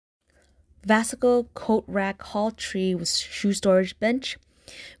VASAGLE Coat Rack Hall Tree with Shoe Storage Bench.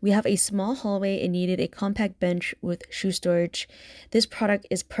 We have a small hallway and needed a compact bench with shoe storage. This product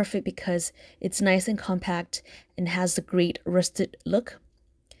is perfect because it's nice and compact and has the great rusted look.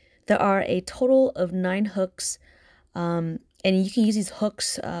 There are a total of 9 hooks, and you can use these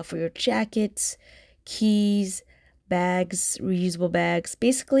hooks for your jackets, keys, bags, reusable bags,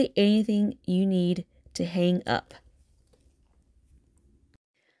 basically anything you need to hang up.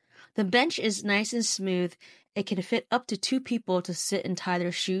 The bench is nice and smooth. It can fit up to 2 people to sit and tie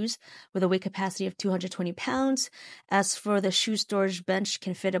their shoes with a weight capacity of 220 pounds. As for the shoe storage bench,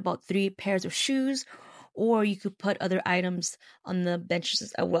 can fit about 3 pairs of shoes, or you could put other items on the benches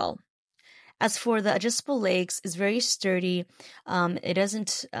as well. As for the adjustable legs, it's very sturdy. It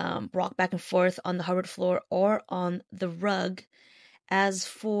doesn't rock back and forth on the hardwood floor or on the rug. As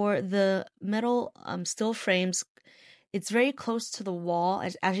for the metal steel frames, it's very close to the wall.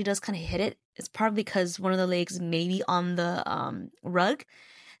 It actually does kind of hit it. It's probably because one of the legs may be on the rug.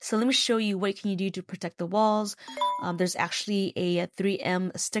 So let me show you what can you do to protect the walls. There's actually a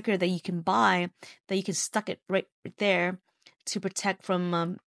 3M sticker that you can buy that you can stuck it right there to protect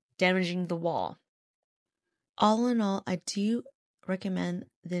from damaging the wall. All in all, I do recommend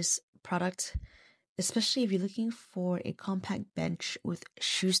this product, especially if you're looking for a compact bench with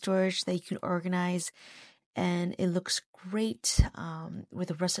shoe storage that you can organize, and it looks great with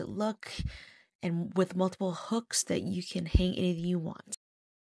a rusted look and with multiple hooks that you can hang anything you want.